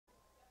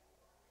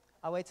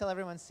I'll wait till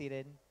everyone's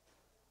seated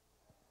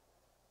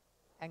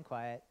and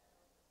quiet.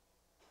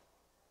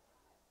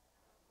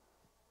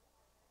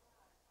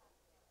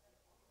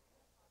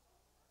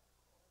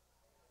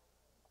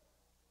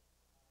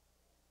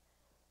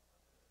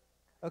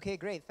 Okay,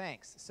 great,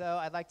 thanks. So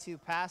I'd like to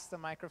pass the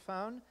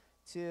microphone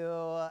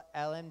to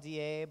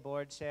LMDA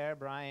Board Chair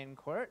Brian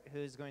Court,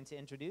 who's going to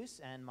introduce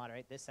and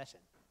moderate this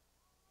session.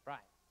 Brian.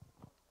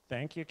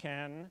 Thank you,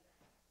 Ken.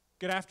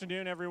 Good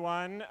afternoon,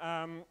 everyone.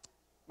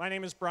 My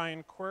name is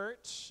Brian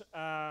Court.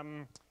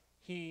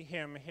 He,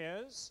 him,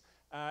 his.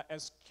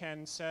 As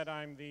Ken said,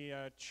 I'm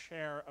the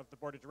chair of the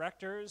Board of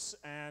Directors,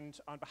 and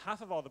on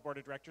behalf of all the Board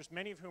of Directors,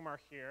 many of whom are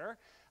here,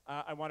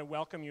 I want to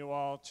welcome you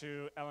all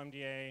to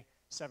LMDA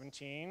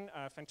 17.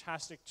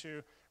 Fantastic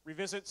to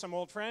revisit some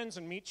old friends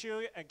and meet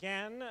you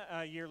again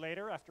a year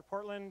later after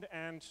Portland,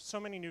 and so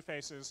many new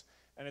faces,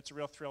 and it's a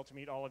real thrill to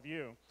meet all of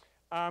you.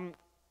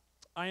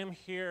 I am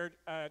here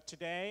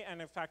today,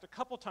 and in fact a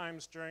couple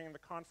times during the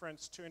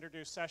conference, to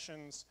introduce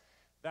sessions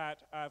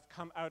that have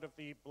come out of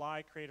the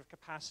Bly Creative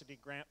Capacity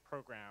Grant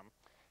Program.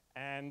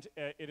 And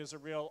it is a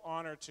real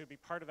honor to be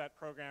part of that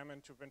program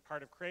and to have been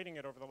part of creating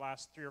it over the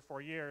last 3 or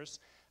 4 years.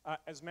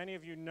 As many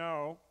of you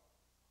know,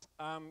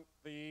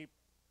 the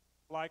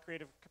Bly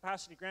Creative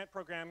Capacity Grant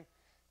Program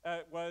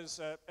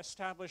was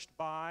established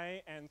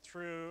by and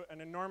through an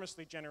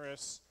enormously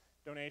generous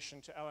donation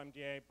to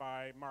LMDA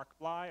by Mark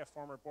Bly, a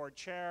former board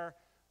chair,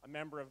 a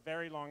member of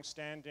very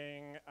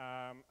long-standing,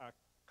 a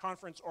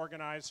conference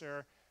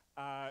organizer,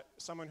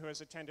 someone who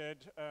has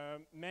attended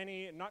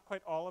many, not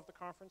quite all of the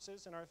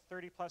conferences in our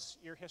 30-plus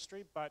year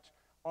history, but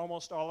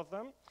almost all of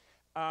them.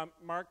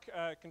 Mark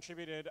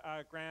contributed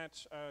a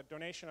grant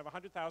donation of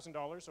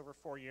 $100,000 over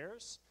 4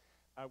 years.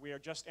 We are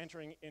just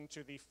entering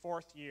into the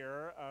 4th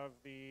year of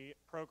the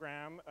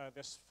program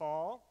this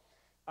fall.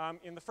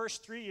 In the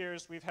first 3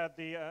 years, we've had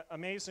the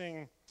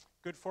amazing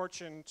good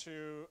fortune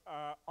to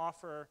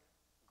offer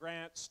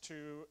grants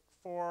to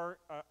 4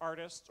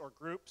 artists or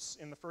groups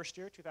in the first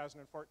year,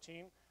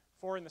 2014,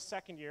 4 in the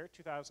second year,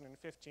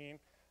 2015,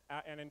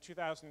 and in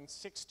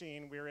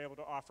 2016, we were able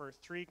to offer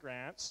 3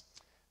 grants.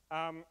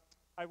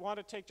 I want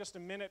to take just a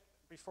minute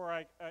before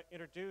I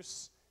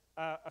introduce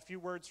a few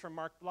words from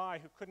Mark Bly,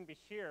 who couldn't be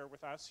here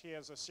with us. He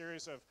has a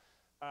series of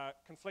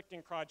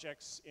conflicting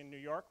projects in New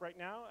York right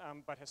now,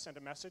 but has sent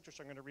a message, which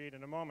I'm going to read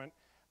in a moment.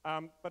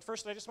 But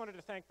first, I just wanted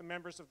to thank the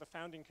members of the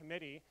founding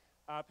committee,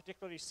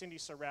 particularly Cindy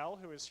Sorrell,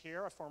 who is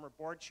here, a former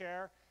board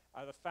chair,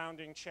 the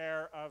founding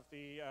chair of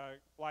the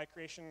Bly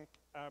Creation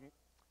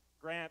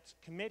Grant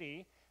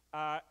Committee,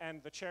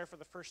 and the chair for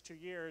the first 2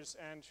 years,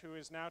 and who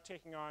is now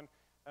taking on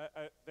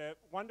the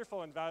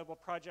wonderful and valuable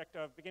project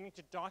of beginning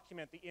to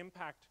document the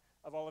impact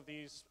of all of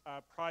these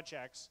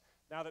projects,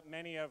 now that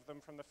many of them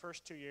from the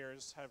first 2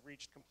 years have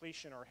reached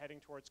completion or heading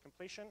towards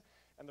completion,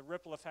 and the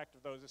ripple effect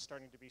of those is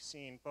starting to be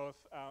seen,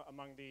 both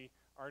among the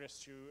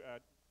artists who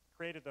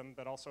created them,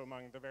 but also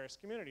among the various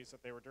communities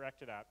that they were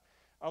directed at.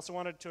 I also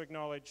wanted to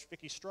acknowledge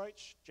Vicki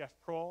Stroich, Jeff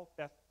Prohl,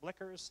 Beth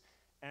Blickers,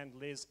 and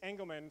Liz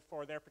Engelman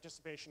for their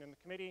participation in the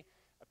committee,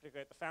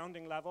 particularly at the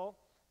founding level,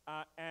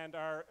 and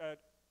our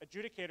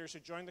adjudicators who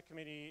joined the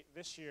committee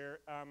this year,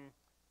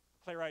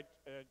 playwright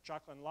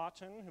Jocelyn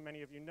Lawton, who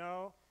many of you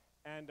know,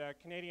 and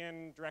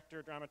Canadian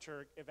director,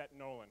 dramaturg Yvette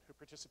Nolan, who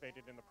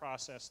participated in the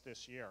process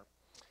this year.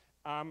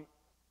 Isn't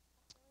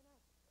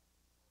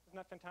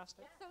that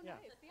fantastic? So yeah.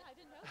 Nice. Yeah, I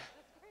didn't know that.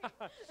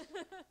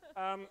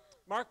 That's great.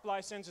 Mark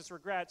Bly sends his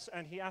regrets,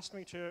 and he asked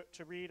me to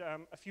read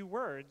a few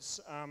words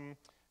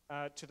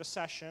to the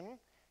session,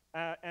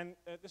 and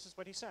this is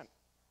what he sent.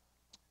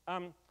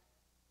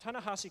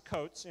 Ta-Nehisi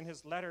Coates, in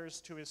his letters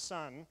to his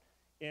son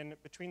in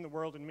Between the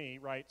World and Me,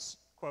 writes,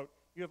 quote,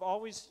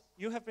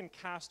 You have been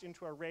cast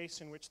into a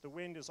race in which the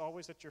wind is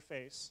always at your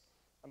face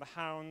and the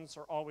hounds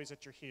are always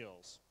at your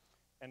heels.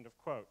 End of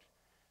quote.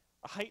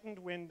 A heightened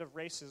wind of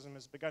racism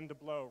has begun to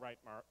blow,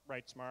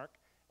 writes Mark,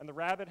 and the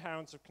rabid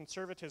hounds of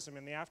conservatism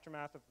in the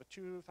aftermath of the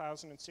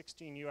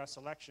 2016 US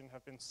election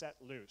have been set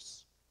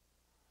loose.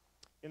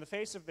 In the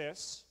face of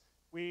this,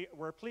 we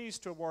were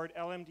pleased to award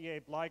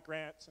LMDA Bly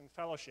grants and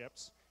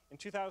fellowships in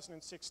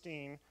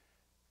 2016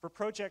 for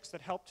projects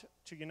that helped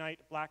to unite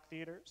Black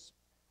theaters,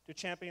 to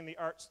champion the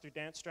arts through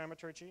dance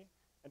dramaturgy,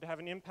 and to have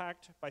an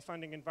impact by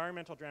funding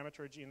environmental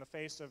dramaturgy in the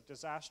face of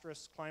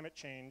disastrous climate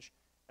change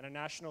and a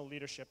national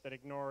leadership that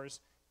ignores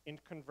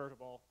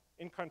incontrovertible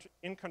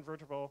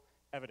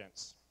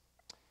evidence.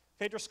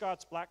 Phaedra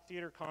Scott's Black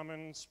Theatre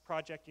Commons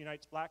project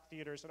unites Black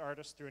theaters and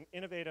artists through an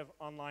innovative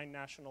online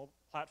national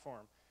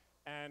platform.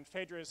 And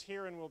Phaedra is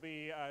here and will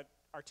be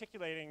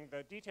articulating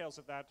the details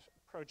of that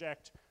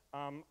project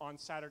on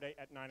Saturday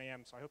at 9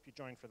 a.m., so I hope you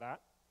join for that.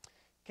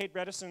 Kate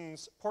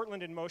Bredesen's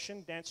Portland in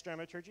Motion Dance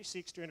Dramaturgy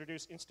seeks to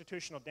introduce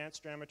institutional dance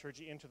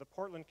dramaturgy into the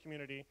Portland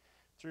community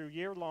through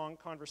year-long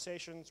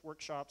conversations,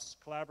 workshops,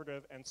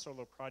 collaborative, and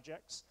solo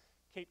projects.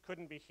 Kate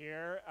couldn't be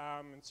here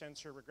and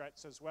sends her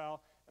regrets as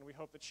well, and we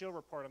hope that she'll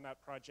report on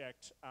that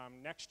project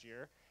next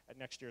year at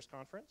next year's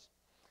conference.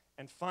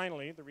 And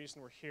finally, the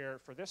reason we're here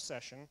for this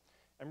session,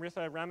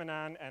 Amritha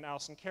Ramanan and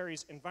Alison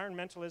Carey's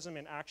Environmentalism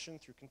in Action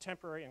Through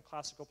Contemporary and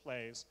Classical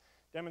Plays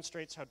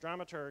demonstrates how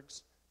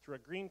dramaturgs, through a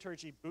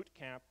Greenturgy boot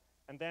camp,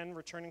 and then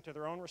returning to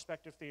their own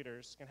respective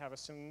theaters, can have a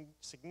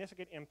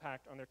significant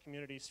impact on their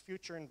community's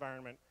future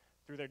environment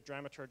through their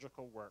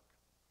dramaturgical work.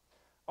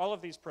 All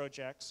of these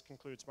projects,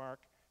 concludes Mark,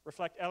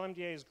 reflect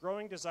LMDA's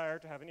growing desire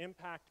to have an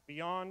impact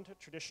beyond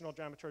traditional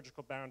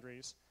dramaturgical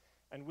boundaries,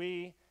 and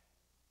we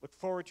look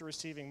forward to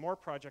receiving more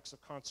projects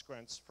of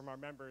consequence from our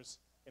members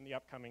in the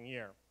upcoming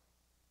year.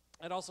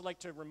 I'd also like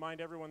to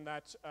remind everyone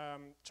that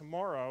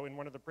tomorrow, in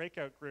one of the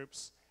breakout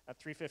groups at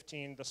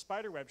 3:15, the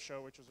Spiderweb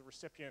Show, which was a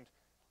recipient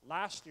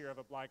last year of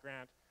a Bly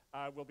grant,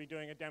 will be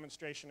doing a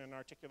demonstration and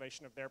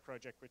articulation of their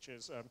project, which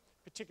is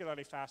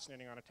particularly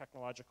fascinating on a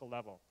technological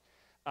level.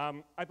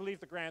 I believe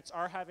the grants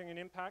are having an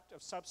impact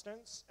of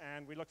substance,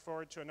 and we look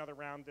forward to another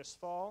round this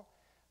fall.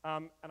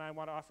 And I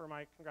want to offer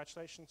my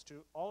congratulations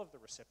to all of the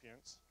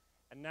recipients,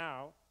 and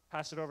now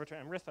pass it over to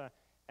Amritha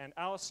and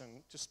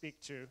Alison to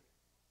speak to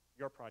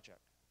your project.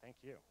 Thank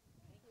you.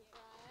 Thank you,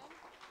 Brian.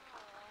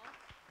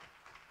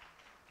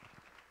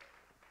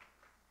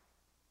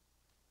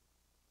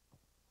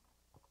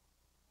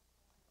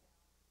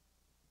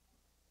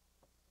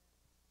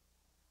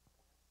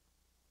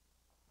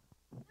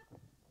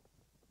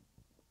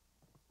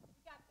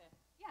 You got this.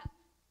 Yeah.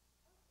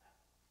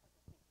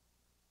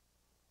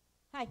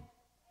 Hi.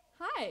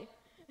 Hi.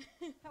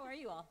 How are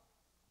you all?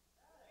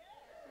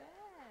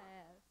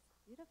 Yes.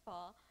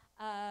 Beautiful.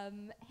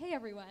 Hey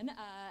everyone,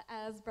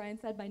 as Brian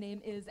said, my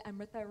name is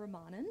Amritha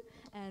Ramanan,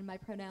 and my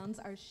pronouns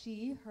are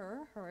she,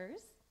 her,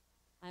 hers.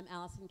 I'm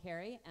Alison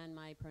Carey, and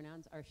my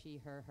pronouns are she,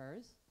 her,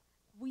 hers.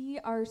 We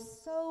are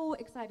so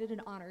excited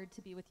and honored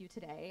to be with you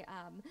today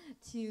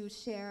to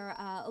share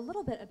a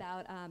little bit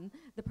about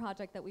the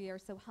project that we are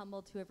so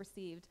humbled to have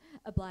received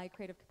a Bly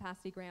Creative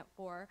Capacity Grant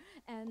for,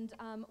 and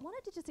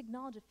wanted to just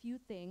acknowledge a few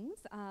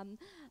things.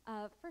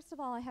 First of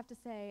all, I have to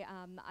say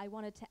I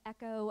wanted to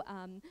echo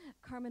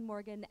Carmen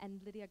Morgan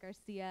and Lydia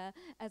Garcia,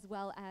 as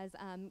well as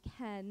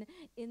Ken,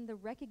 in the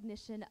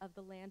recognition of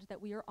the land that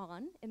we are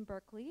on in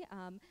Berkeley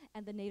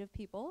and the native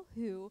people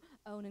who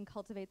own and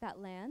cultivate that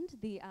land,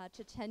 the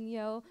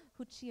Chochenyo,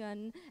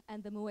 Huchian,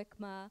 and the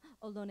Muwekma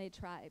Ohlone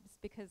tribes,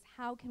 because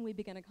how can we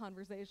begin a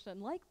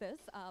conversation like this,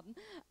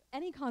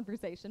 any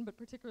conversation, but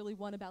particularly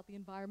one about the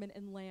environment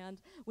and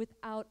land,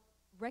 without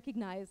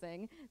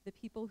recognizing the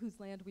people whose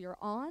land we are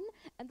on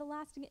and the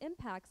lasting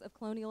impacts of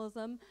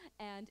colonialism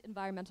and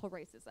environmental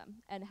racism,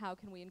 and how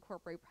can we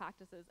incorporate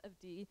practices of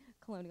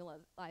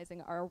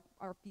decolonializing our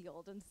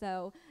field. And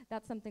so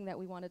that's something that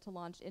we wanted to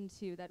launch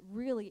into that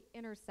really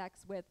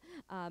intersects with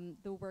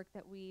the work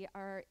that we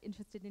are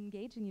interested in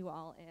engaging you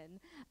all in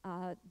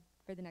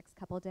for the next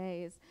couple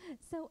days.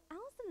 So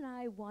Alison and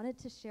I wanted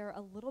to share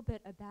a little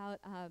bit about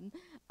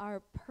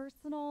our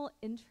personal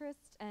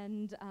interest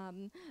and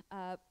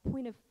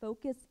point of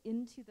focus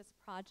into this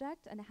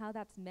project and how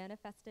that's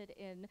manifested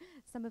in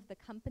some of the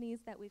companies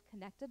that we've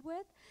connected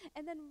with,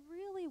 and then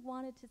really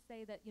wanted to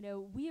say that, you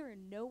know, we are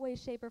in no way,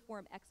 shape, or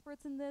form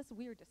experts in this.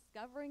 We are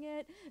discovering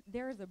it.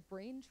 There is a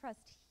brain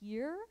trust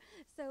here.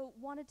 So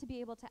wanted to be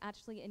able to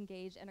actually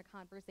engage in a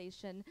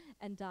conversation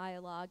and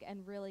dialogue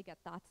and really get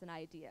thoughts and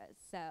ideas.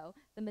 So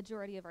the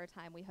majority of our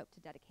time we hope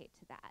to dedicate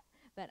to that.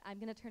 But I'm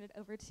going to turn it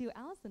over to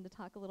Alison to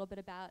talk a little bit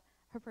about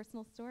her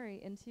personal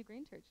story into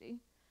Greenturgy.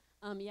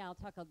 Yeah, I'll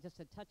talk just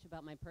a touch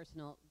about my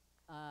personal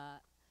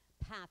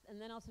path,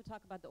 and then also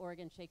talk about the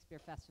Oregon Shakespeare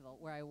Festival,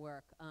 where I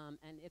work,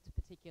 and its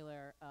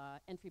particular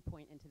entry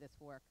point into this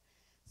work.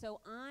 So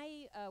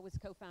I was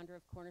co-founder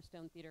of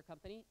Cornerstone Theater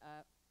Company,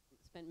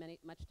 spent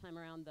much time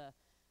around the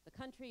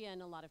country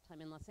and a lot of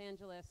time in Los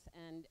Angeles,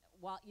 and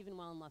even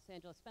while in Los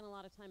Angeles, spent a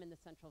lot of time in the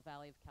Central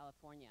Valley of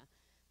California.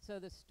 So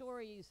the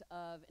stories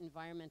of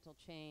environmental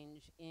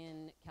change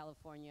in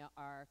California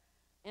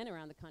and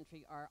around the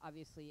country are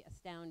obviously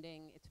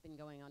astounding. It's been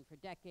going on for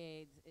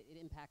decades. It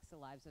impacts the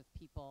lives of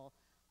people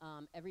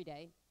every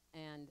day,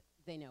 and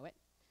they know it.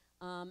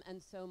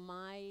 And so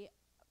my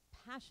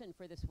passion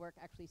for this work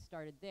actually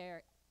started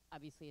there.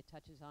 Obviously, it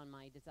touches on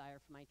my desire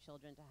for my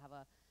children to have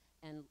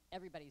and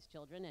everybody's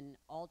children and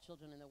all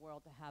children in the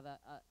world to have a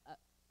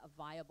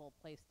viable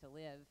place to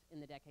live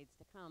in the decades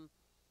to come.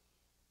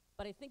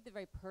 But I think the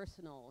very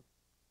personal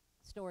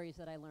stories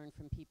that I learned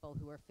from people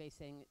who are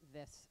facing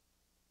this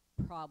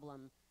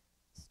problem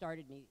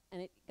started me.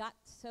 And it got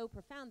so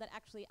profound that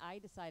actually I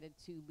decided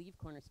to leave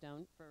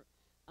Cornerstone for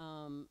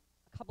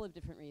a couple of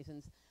different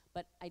reasons.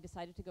 But I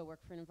decided to go work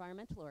for an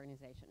environmental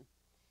organization.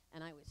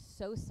 And I was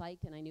so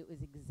psyched, and I knew it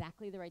was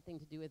exactly the right thing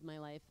to do with my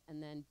life.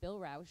 And then Bill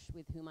Rausch,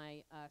 with whom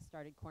I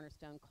started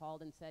Cornerstone,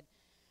 called and said,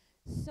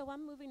 so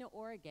I'm moving to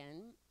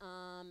Oregon,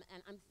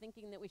 and I'm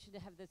thinking that we should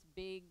have this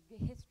big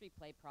history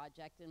play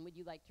project, and would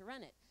you like to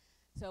run it?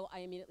 So I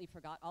immediately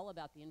forgot all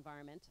about the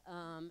environment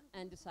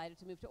and decided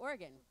to move to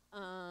Oregon.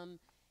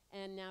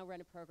 And now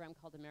run a program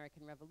called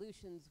American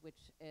Revolutions,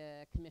 which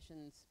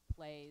commissions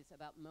plays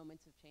about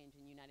moments of change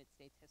in United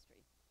States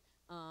history.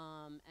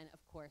 And of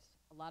course,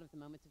 a lot of the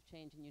moments of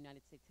change in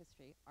United States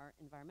history are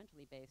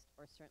environmentally based,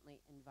 or certainly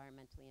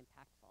environmentally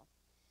impactful.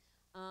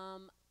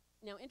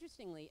 Now,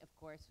 interestingly, of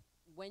course,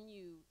 when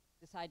you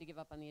decide to give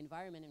up on the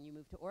environment and you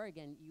move to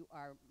Oregon, you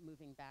are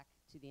moving back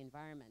to the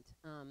environment.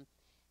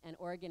 And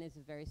Oregon is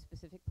a very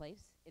specific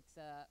place. It's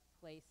a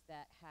place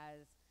that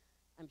has,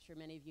 I'm sure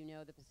many of you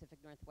know, the Pacific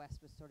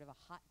Northwest was sort of a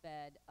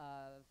hotbed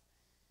of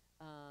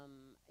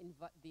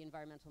the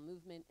environmental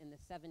movement in the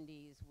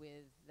 70s,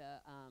 with the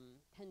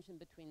tension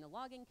between the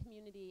logging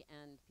community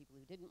and people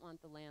who didn't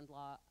want the land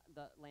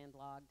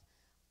logged.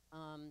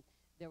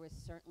 There was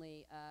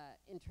certainly,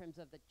 in terms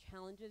of the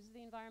challenges of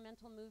the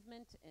environmental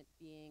movement, it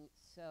being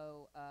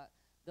so,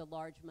 the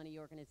large money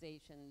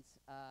organizations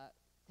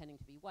tending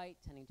to be white,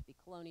 tending to be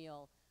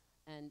colonial,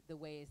 and the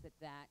ways that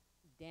that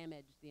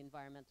damaged the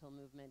environmental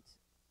movement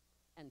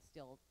and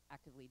still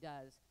actively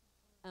does.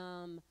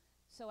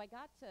 So I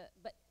got to,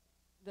 but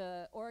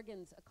the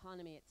Oregon's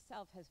economy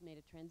itself has made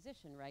a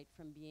transition, right,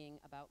 from being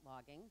about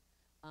logging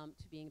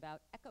to being about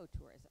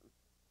ecotourism.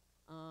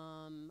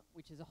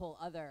 Which is a whole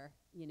other,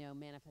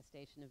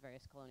 manifestation of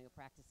various colonial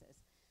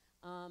practices.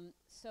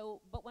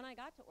 But when I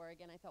got to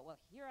Oregon, I thought, well,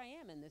 here I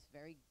am in this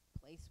very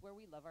place where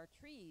we love our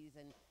trees,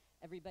 and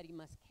everybody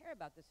must care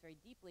about this very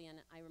deeply. And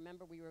I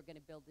remember we were going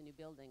to build a new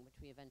building, which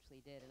we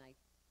eventually did, and I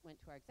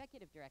went to our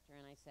executive director,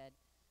 and I said,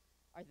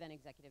 our then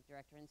executive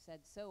director, and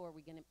said, so are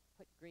we going to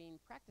put green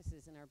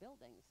practices in our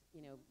buildings,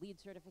 LEED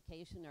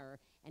certification or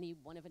any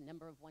one of a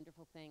number of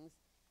wonderful things?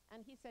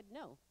 And he said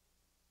no.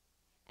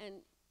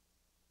 And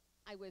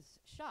I was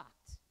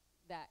shocked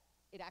that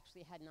it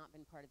actually had not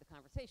been part of the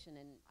conversation,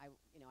 and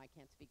I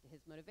can't speak to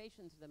his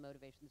motivations or the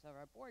motivations of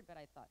our board, but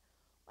I thought,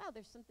 wow,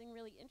 there's something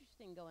really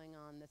interesting going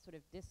on, this sort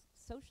of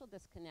social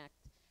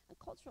disconnect and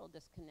cultural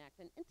disconnect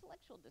and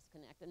intellectual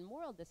disconnect and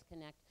moral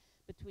disconnect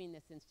between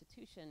this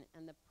institution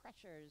and the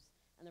pressures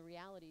and the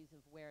realities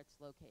of where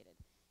it's located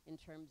in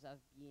terms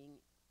of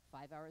being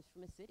 5 hours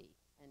from a city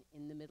and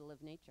in the middle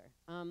of nature.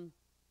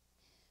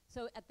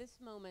 So at this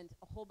moment,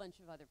 a whole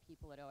bunch of other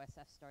people at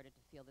OSF started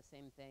to feel the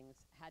same things,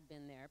 had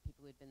been there,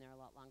 people who had been there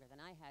a lot longer than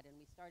I had, and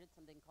we started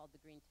something called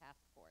the Green Task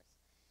Force.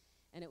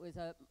 And it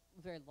was a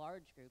very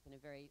large group and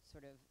a very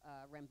sort of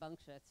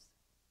rambunctious,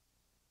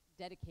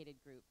 dedicated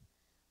group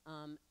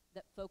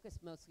that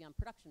focused mostly on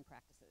production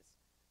practices,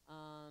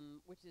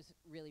 which is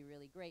really,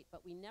 really great.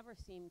 But we never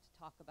seemed to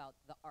talk about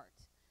the art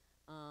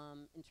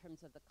in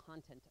terms of the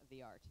content of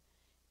the art.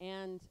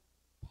 And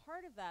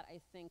part of that,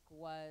 I think,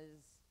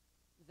 was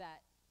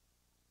that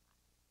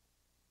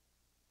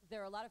there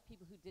are a lot of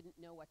people who didn't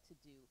know what to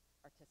do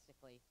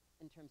artistically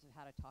in terms of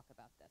how to talk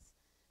about this.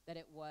 That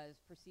it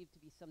was perceived to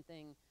be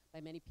something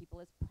by many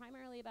people as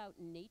primarily about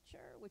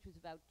nature, which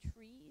was about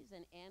trees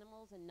and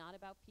animals and not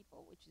about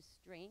people, which is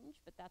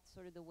strange, but that's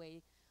sort of the way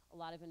a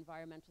lot of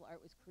environmental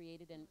art was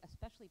created and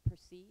especially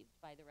perceived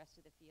by the rest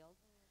of the field.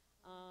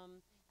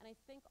 And I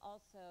think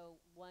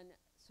also one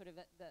sort of,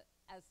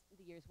 as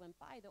the years went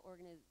by,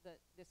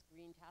 this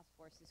Green Task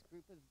Force, this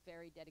group of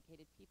very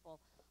dedicated people,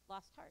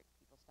 lost heart.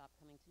 People stopped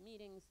coming to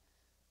meetings.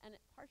 And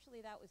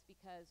partially that was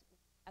because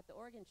at the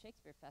Oregon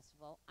Shakespeare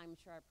Festival, I'm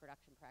sure our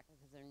production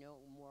practices are no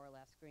more or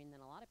less green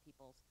than a lot of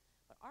people's,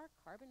 but our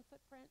carbon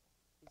footprint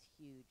is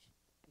huge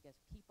because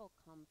people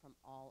come from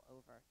all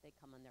over. They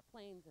come on their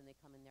planes and they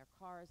come in their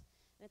cars.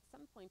 And at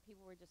some point,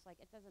 people were just like,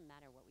 it doesn't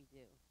matter what we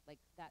do.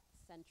 Like, that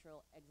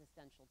central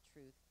existential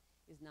truth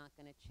is not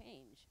going to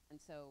change.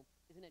 And so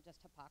isn't it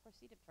just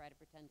hypocrisy to try to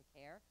pretend to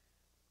care?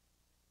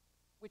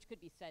 Which could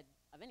be said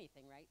of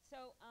anything, right?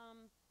 So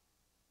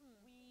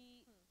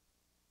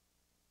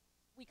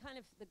we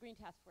kind of, the Green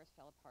Task Force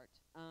fell apart.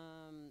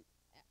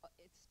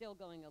 It's still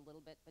going a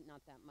little bit, but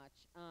not that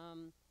much.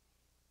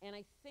 And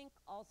I think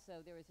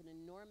also there was an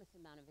enormous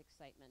amount of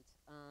excitement,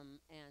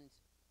 and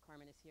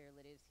Carmen is here,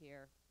 Lydia is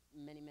here,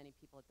 many, many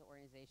people at the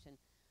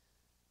organization,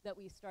 that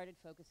we started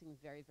focusing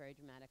very, very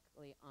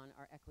dramatically on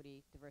our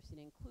equity, diversity,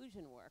 and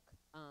inclusion work,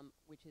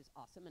 which is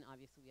awesome, and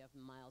obviously we have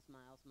miles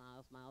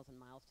and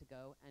miles to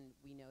go, and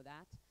we know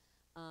that.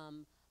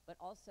 But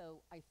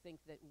also, I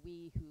think that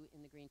we who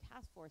in the Green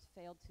Task Force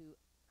failed to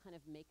kind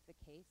of make the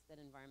case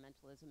that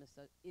environmentalism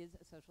is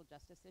a social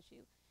justice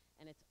issue,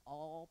 and it's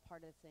all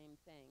part of the same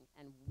thing,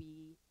 and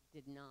we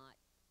did not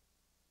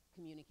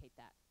communicate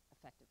that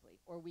effectively,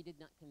 or we did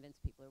not convince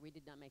people, or we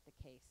did not make the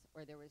case,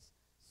 or there was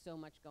so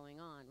much going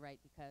on, right?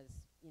 Because,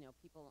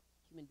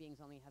 human beings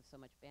only have so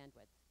much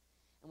bandwidth.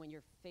 And when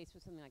you're faced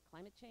with something like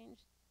climate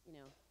change,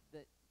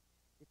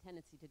 the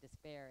tendency to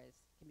despair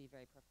can be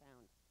very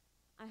profound.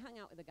 I hung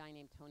out with a guy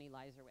named Tony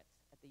Leiserowitz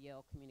at the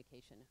Yale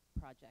Communication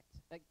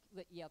Project, the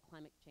Yale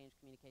Climate Change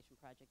Communication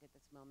Project at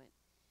this moment.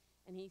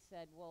 And he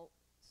said, well,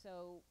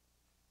 so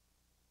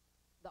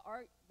the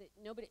art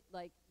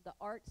the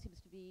art seems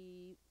to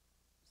be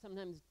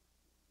sometimes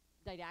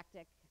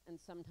didactic and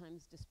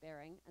sometimes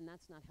despairing, and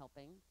that's not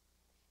helping.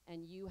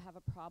 And you have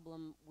a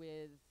problem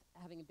with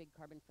having a big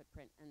carbon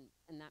footprint,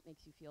 and that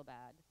makes you feel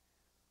bad.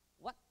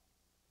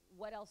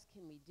 What else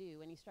can we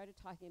do? And he started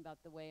talking about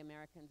the way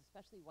Americans,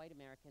 especially white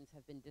Americans,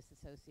 have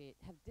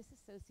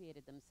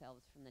disassociated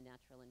themselves from the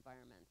natural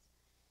environment.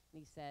 And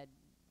he said,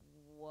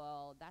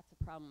 well, that's a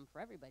problem for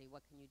everybody.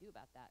 What can you do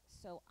about that?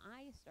 So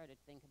I started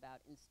to think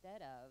about,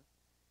 instead of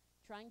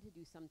trying to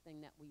do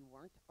something that we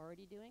weren't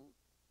already doing,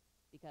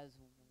 because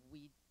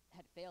we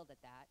had failed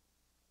at that,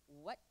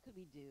 what could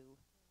we do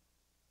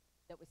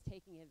that was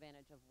taking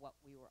advantage of what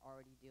we were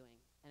already doing?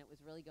 And it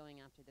was really going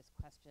after this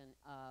question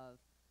of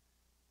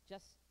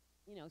just,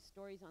 you know,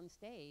 stories on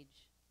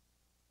stage.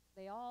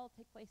 They all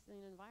take place in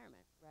an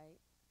environment, right?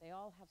 They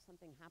all have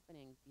something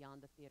happening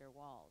beyond the theater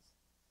walls.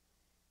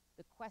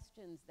 The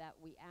questions that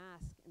we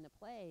ask in the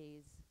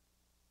plays,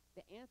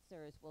 the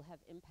answers will have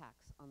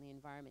impacts on the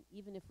environment,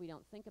 even if we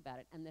don't think about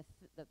it. And the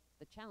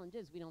challenge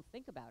is we don't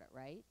think about it,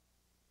 right?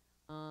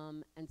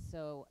 And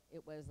so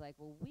it was like,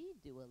 well, we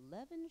do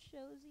 11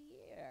 shows a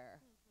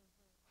year.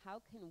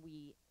 How can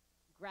we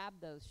grab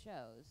those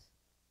shows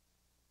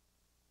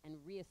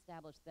and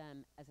reestablish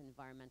them as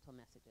environmental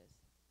messages?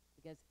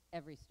 Because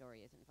every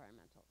story is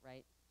environmental,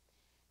 right?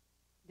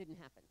 Didn't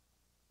happen.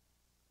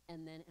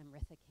 And then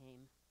Amritha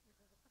came.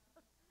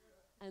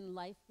 And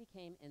life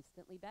became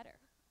instantly better.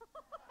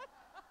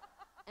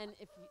 And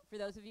if for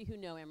those of you who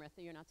know Amritha,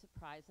 you're not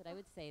surprised that I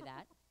would say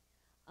that.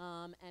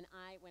 And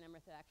when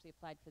Amritha actually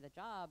applied for the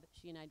job,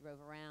 she and I drove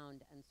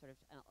around and sort of,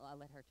 I'll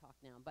let her talk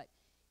now, but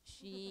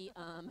she,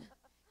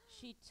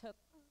 she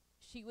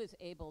was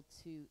able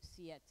to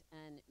see it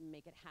and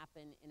make it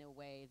happen in a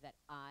way that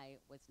I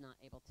was not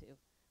able to.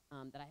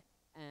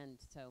 And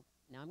so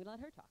now I'm gonna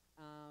let her talk.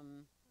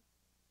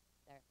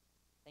 There,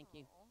 thank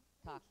you.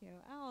 Talk. Thank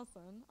you,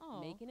 Allison.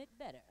 Oh. Making it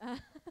better.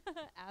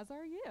 As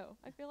are you.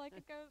 I feel like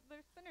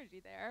there's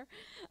synergy there.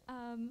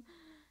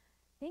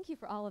 Thank you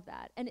for all of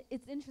that. And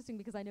it's interesting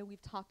because I know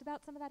we've talked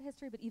about some of that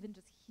history, but even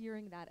just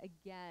hearing that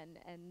again,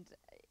 and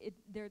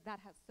that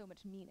has so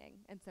much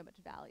meaning and so much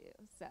value.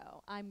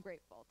 So I'm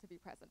grateful to be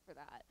present for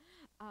that.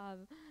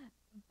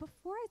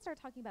 Before I start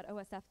talking about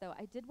OSF, though,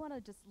 I did want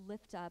to just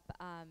lift up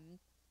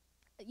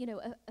you know,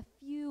 a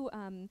few,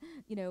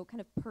 you know,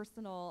 kind of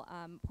personal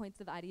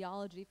points of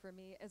ideology for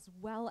me, as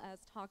well as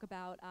talk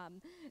about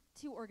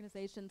two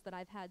organizations that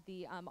I've had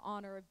the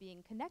honor of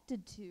being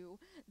connected to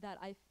that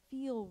I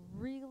feel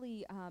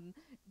really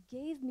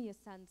gave me a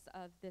sense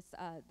of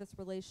this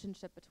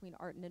relationship between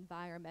art and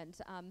environment.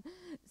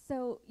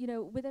 So, you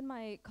know, within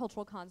my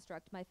cultural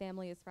construct, my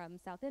family is from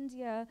South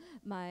India.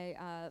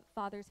 My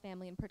father's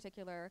family in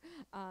particular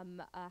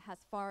has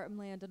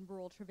farmland in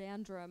rural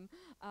Trivandrum.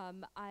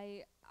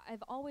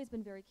 I've always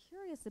been very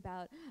curious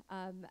about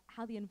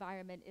how the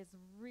environment is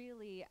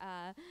really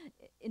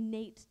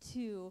innate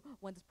to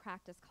one's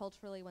practice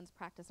culturally, one's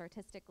practice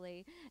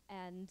artistically,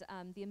 and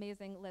the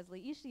amazing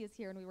Leslie Ishii is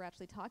here, and we were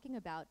actually talking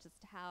about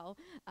just how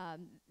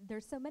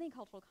there's so many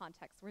cultural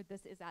contexts where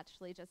this is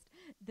actually just,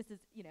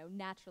 you know,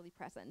 naturally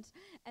present.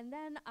 And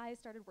then I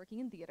started working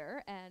in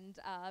theater and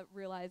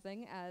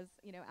realizing, as,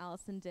 you know,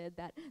 Allison did,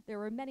 that there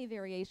were many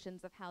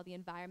variations of how the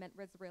environment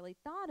was really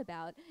thought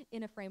about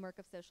in a framework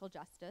of social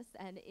justice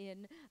and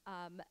in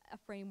a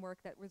framework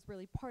that was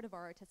really part of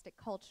our artistic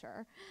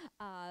culture.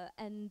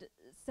 And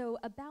so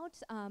about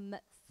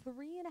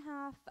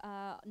 3.5,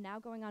 now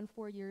going on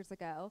 4 years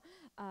ago,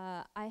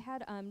 I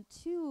had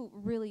two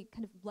really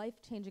kind of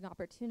life-changing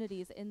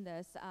opportunities in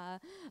this.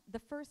 The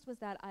first was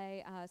that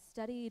I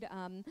studied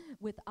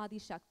with Adi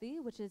Shakti,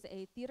 which is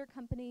a theater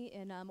company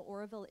in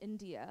Oroville,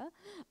 India,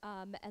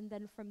 and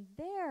then from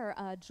there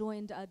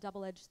joined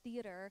Double Edge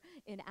Theater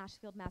in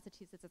Ashfield,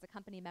 Massachusetts as a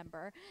company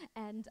member.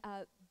 And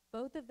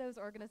both of those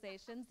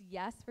organizations,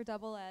 yes, for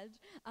Double Edge,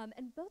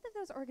 and both of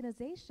those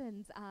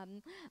organizations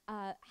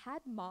had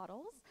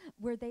models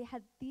where they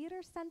had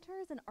theater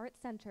centers and art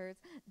centers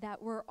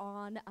that were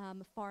on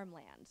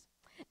farmland.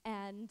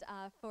 And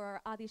for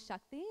Adi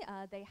Shakti,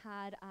 they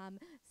had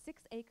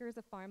 6 acres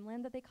of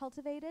farmland that they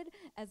cultivated,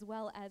 as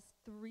well as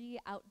 3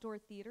 outdoor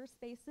theater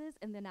spaces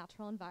in the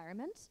natural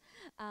environment.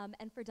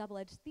 And for Double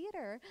Edge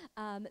Theater,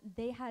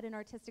 they had an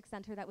artistic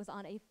center that was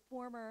on a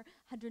former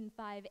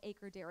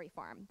 105-acre dairy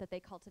farm that they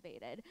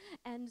cultivated.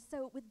 And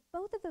so with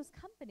both of those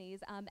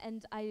companies,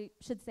 and I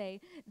should say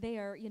they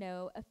are, you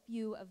know, a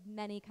few of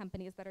many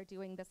companies that are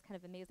doing this kind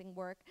of amazing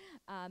work,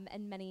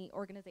 and many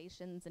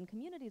organizations and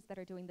communities that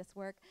are doing this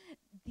work,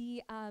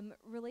 the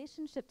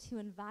relationship to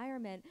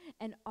environment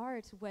and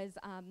art was,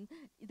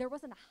 there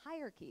wasn't a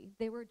hierarchy.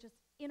 They were just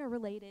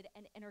interrelated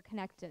and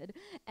interconnected.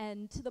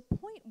 And to the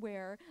point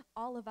where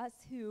all of us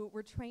who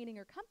were training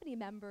or company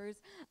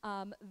members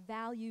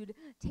valued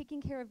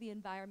taking care of the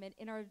environment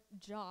in our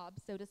job,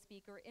 so to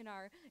speak, or in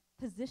our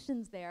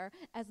positions there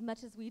as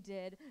much as we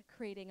did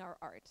creating our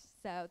art.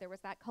 So there was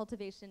that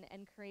cultivation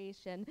and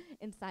creation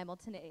in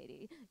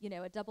simultaneity. You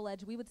know, at Double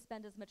Edge, we would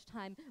spend as much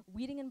time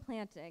weeding and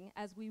planting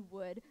as we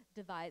would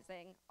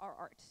devising our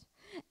art.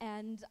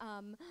 And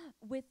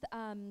with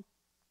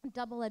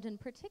Double Edge in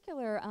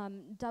particular,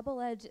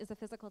 Double Edge is a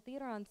physical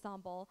theater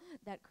ensemble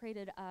that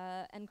created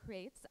and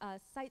creates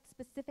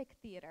site-specific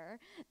theater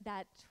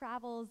that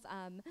travels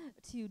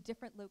to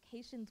different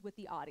locations with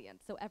the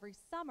audience. So every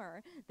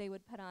summer they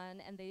would put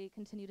on, and they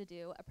continue to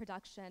do, a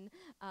production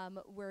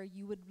where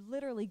you would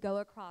literally go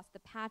across the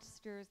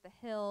pastures, the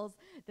hills,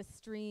 the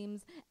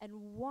streams, and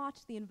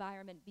watch the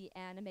environment be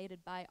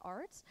animated by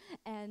art,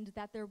 and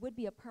that there would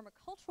be a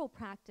permacultural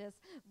practice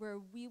where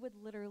we would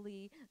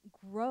literally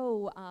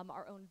grow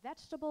our own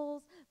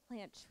vegetables,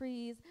 plant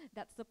trees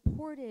that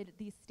supported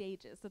these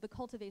stages. So the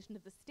cultivation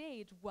of the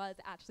stage was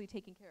actually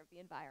taking care of the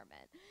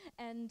environment.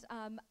 And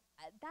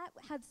that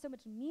had so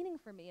much meaning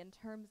for me in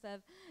terms of,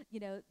 you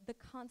know, the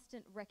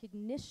constant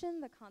recognition,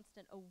 the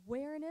constant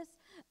awareness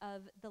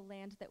of the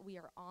land that we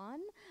are on.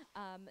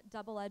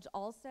 Double Edge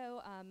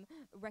also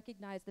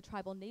recognized the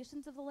tribal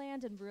nations of the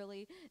land and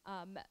really,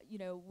 you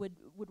know, would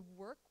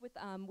work with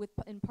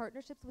in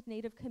partnerships with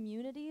Native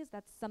communities.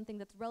 That's something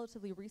that's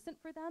relatively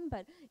recent for them,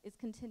 but is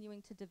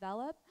continuing to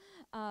develop.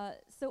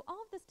 So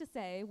all of this to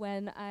say,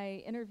 when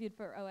I interviewed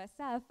for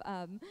OSF,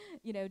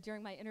 you know,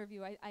 during my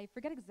interview, I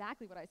forget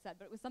exactly what I said,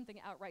 but it was something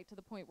outright to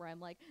the point where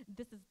I'm like,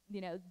 this is, you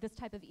know, this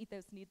type of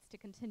ethos needs to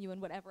continue in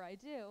whatever I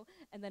do.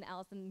 And then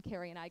Allison and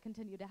Carrie and I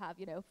continue to have,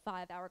 you know,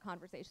 5-hour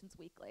conversations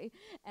weekly.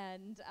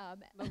 And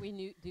but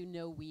we do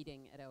no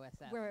weeding at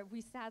OSF. where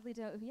we sadly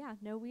don't, yeah,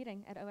 no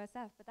weeding at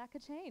OSF, but that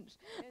could change.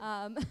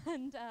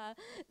 And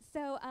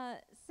so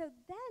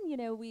then, you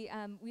know, we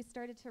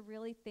started to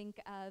really think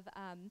of,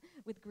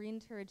 with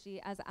Greenturgy,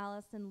 as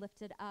Allison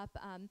lifted up,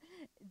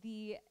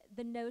 the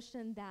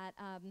notion that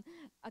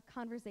a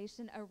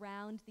conversation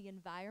around the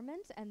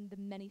environment and the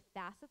many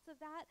facets of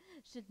that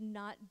should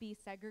not be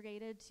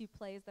segregated to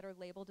plays that are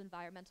labeled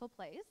environmental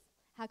plays.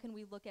 How can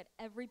we look at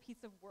every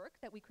piece of work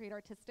that we create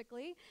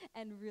artistically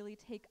and really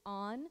take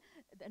on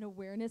an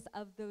awareness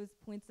of those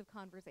points of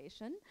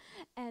conversation?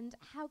 And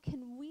how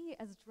can we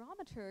as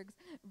dramaturgs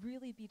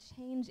really be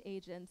change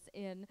agents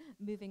in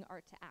moving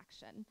art to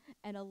action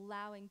and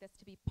allowing this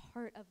to be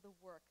part of the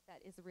work that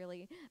is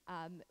really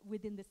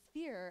within the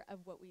sphere of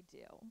what we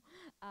do?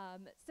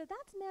 So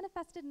that's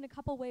manifested in a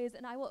couple ways,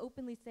 and I will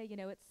openly say, you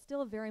know, it's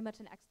still very much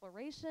an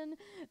exploration.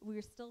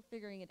 We're still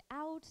figuring it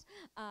out,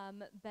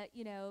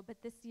 but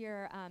this year,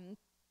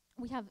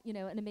 we have, you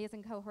know, an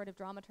amazing cohort of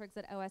dramaturgs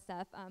at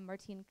OSF,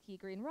 Martine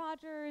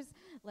Key-Green-Rogers,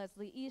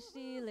 Leslie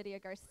Ishii, Lydia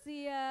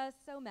Garcia,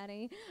 so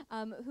many,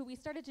 who we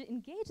started to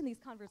engage in these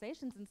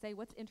conversations and say,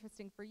 what's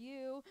interesting for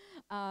you?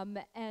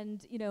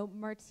 And, you know,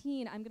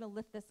 Martine, I'm gonna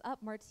lift this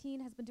up.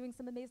 Martine has been doing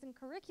some amazing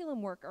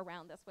curriculum work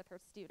around this with her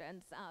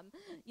students.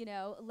 You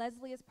know,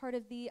 Leslie is part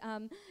of the,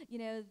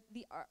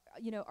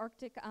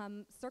 Arctic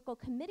Circle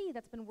Committee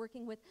that's been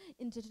working with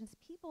Indigenous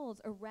peoples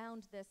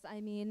around this.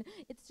 I mean,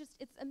 it's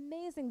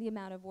amazing the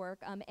amount of work.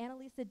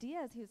 Annalisa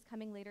Diaz, who's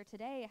coming later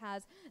today,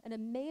 has an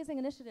amazing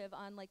initiative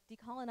on like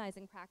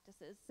decolonizing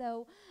practices.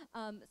 So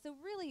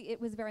really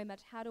it was very much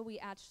how do we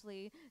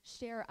actually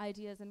share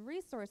ideas and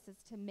resources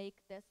to make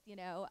this, you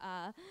know,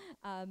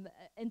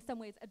 in some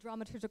ways a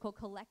dramaturgical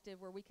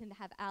collective where we can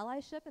have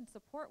allyship and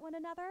support one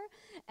another.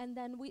 And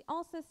then we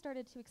also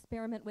started to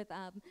experiment with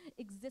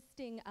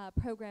existing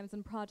programs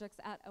and projects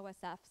at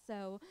OSF.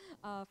 So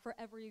for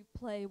every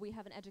play we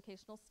have an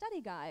educational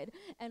study guide,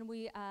 and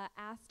we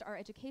asked our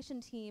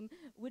education team,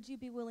 would you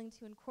be willing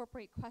to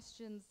incorporate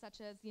questions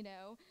such as, you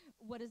know,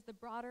 what is the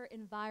broader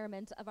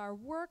environment of our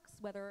works,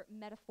 whether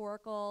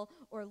metaphorical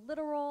or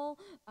literal?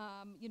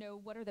 You know,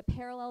 what are the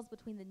parallels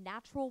between the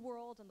natural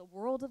world and the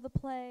world of the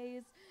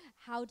plays?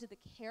 How do the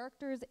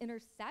characters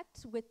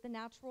intersect with the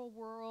natural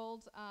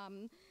world?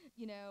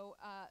 You know,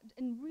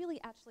 and really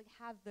actually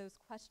have those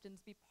questions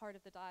be part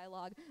of the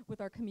dialogue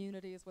with our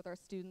communities, with our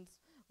students,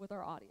 with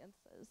our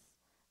audiences.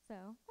 So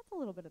that's a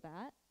little bit of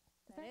that.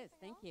 That is,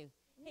 thank you.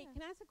 Yeah. Hey,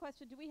 can I ask a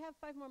question? Do we have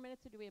 5 more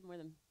minutes, or do we have more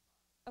than?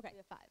 Okay. We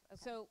have 5.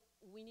 Okay. So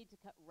we need to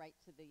cut right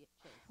to the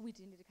chase. We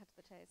do need to cut to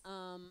the chase.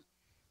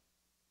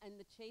 And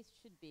the chase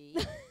should be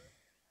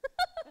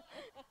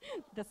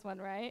This one,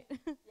 right?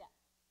 yeah.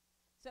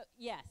 So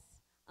yes,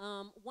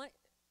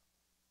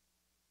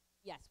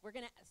 yes, we're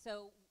gonna.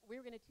 So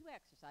we're gonna do 2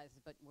 exercises,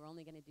 but we're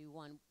only gonna do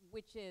 1,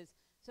 which is,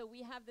 so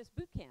we have this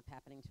boot camp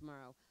happening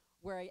tomorrow,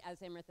 where,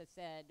 as Amrita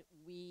said,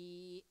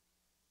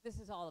 this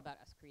is all about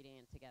us creating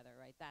it together,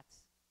 right?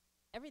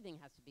 Everything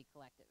has to be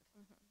collective,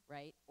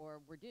 right?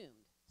 Or we're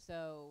doomed.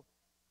 So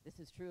this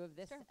is true of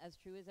this as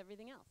true as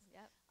everything else.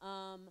 Yep.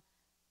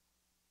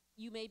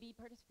 You may be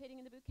participating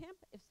in the boot camp.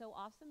 If so,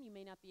 awesome. You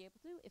may not be able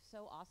to. If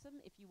so,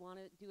 awesome. If you want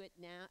to do it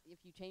now, if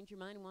you change your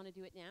mind and want to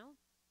do it now,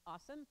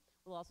 awesome.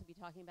 We'll also be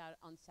talking about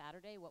on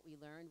Saturday what we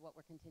learned, what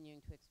we're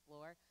continuing to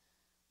explore.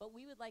 But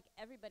we would like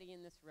everybody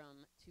in this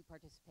room to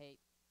participate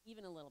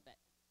even a little bit.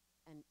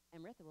 And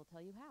Amrita will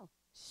tell you how.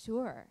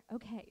 Sure.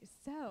 Okay.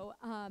 So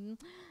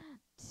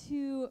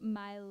To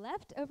my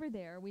left over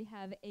there, we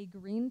have a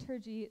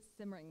Greenturgy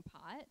simmering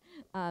pot.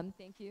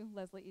 Thank you,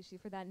 Leslie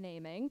Ishii, for that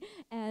naming.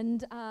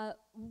 And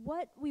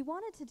what we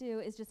wanted to do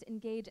is just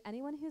engage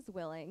anyone who's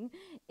willing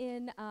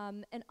in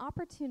an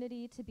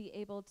opportunity to be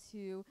able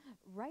to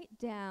write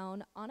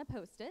down on a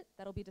Post-it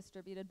that'll be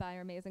distributed by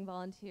our amazing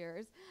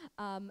volunteers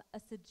a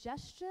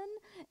suggestion,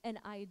 an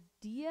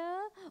idea,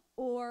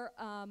 or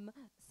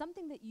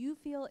something that you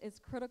feel is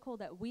critical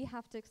that we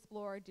have to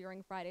explore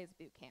during Friday's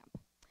boot camp.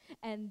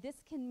 And this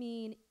can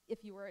mean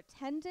if you were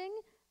attending,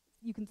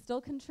 you can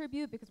still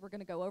contribute because we're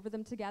going to go over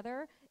them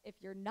together. If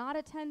you're not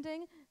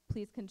attending,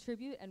 please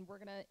contribute, and we're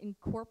going to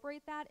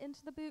incorporate that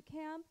into the boot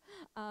camp.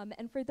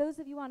 And for those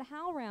of you on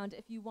HowlRound,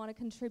 if you want to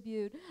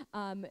contribute,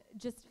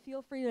 just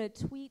feel free to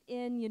tweet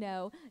in,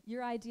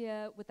 your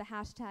idea with the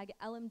hashtag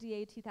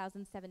LMDA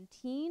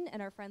 2017,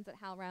 and our friends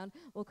at HowlRound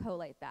will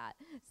collate that.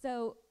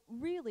 So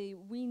really,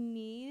 we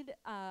need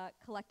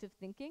collective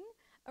thinking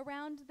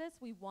around this.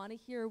 We want to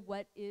hear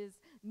what is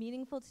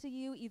meaningful to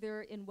you,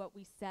 either in what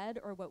we said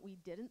or what we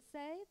didn't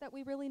say that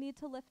we really need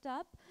to lift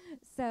up.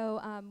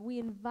 So we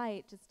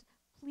invite, just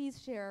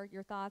please share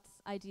your thoughts,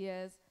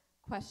 ideas,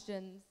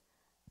 questions,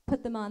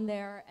 put them on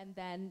there, and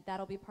then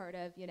that'll be part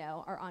of,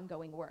 our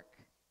ongoing work.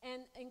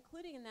 And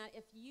including in that,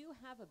 if you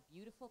have a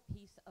beautiful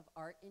piece of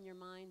art in your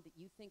mind that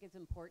you think is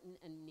important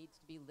and needs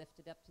to be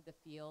lifted up to the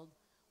field,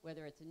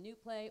 whether it's a new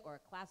play or a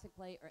classic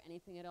play or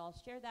anything at all,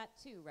 share that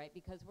too, right?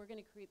 Because we're going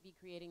to be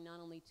creating not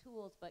only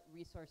tools, but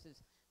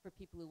resources for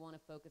people who want to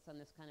focus on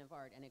this kind of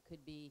art. And it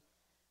could be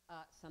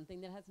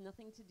something that has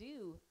nothing to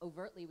do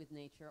overtly with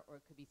nature, or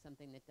it could be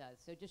something that does.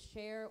 So just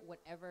share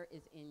whatever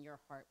is in your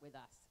heart with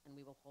us, and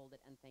we will hold it,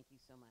 and thank you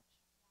so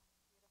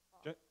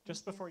much.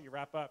 Just before you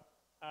wrap up,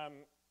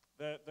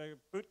 the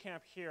boot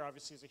camp here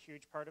obviously is a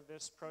huge part of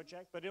this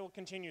project, but it will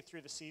continue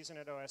through the season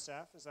at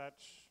OSF. Is that...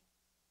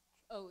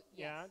 Oh,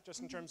 yes. Yeah, just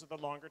in terms of the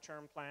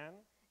longer-term plan?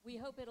 We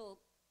hope it'll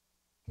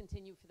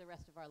continue for the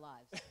rest of our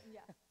lives.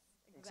 Yes,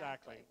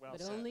 exactly. Well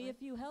but said. only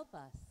if you help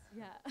us.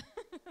 Yeah.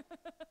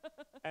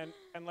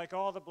 And like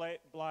all the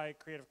Bly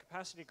Creative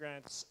Capacity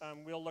Grants,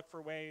 we'll look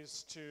for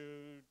ways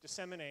to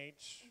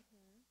disseminate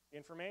the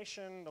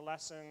information, the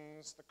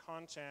lessons, the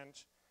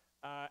content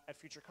at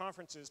future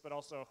conferences, but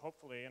also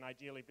hopefully and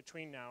ideally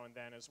between now and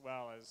then, as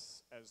well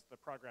as the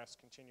progress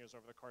continues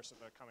over the course of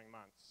the coming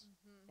months.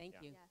 Thank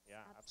you. Yes, Yeah,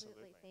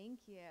 absolutely. Thank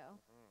you.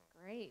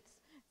 Great.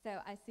 So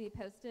I see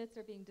Post-its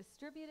are being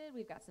distributed.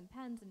 We've got some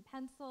pens and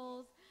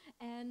pencils.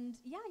 And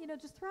yeah,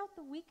 just throughout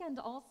the weekend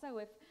also,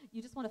 if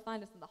you just want to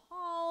find us in the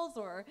halls,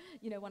 or,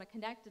 want to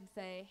connect and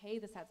say, hey,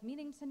 this has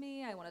meaning to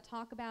me, I want to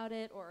talk about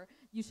it, or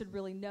you should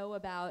really know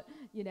about,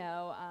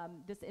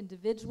 this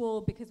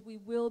individual, because we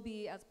will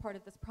be, as part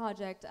of this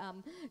project,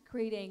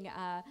 creating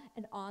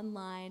an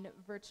online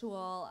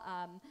virtual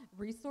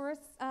resource,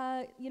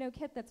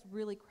 kit that's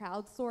really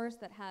crowdsourced,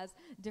 that has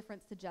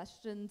different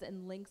suggestions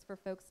and links for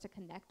folks to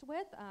connect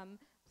with.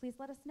 Please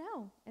let us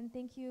know, and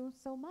thank you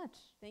so much.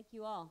 Thank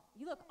you all.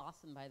 You look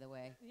awesome, by the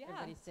way. Yeah,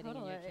 everybody's sitting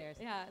in your chairs.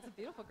 Yeah, it's a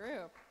beautiful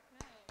group.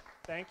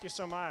 Thank you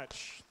so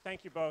much.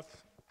 Thank you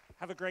both.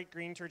 Have a great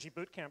Greenturgy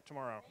boot camp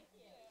tomorrow.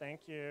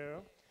 Thank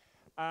you.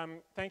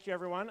 Thank you,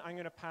 everyone. I'm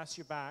going to pass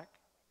you back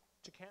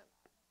to Ken.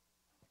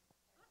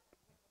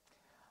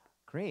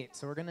 Great.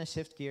 So we're going to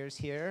shift gears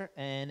here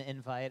and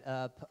invite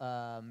up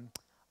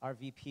our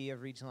VP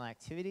of Regional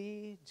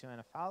Activity,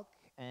 Joanna Falk,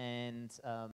 and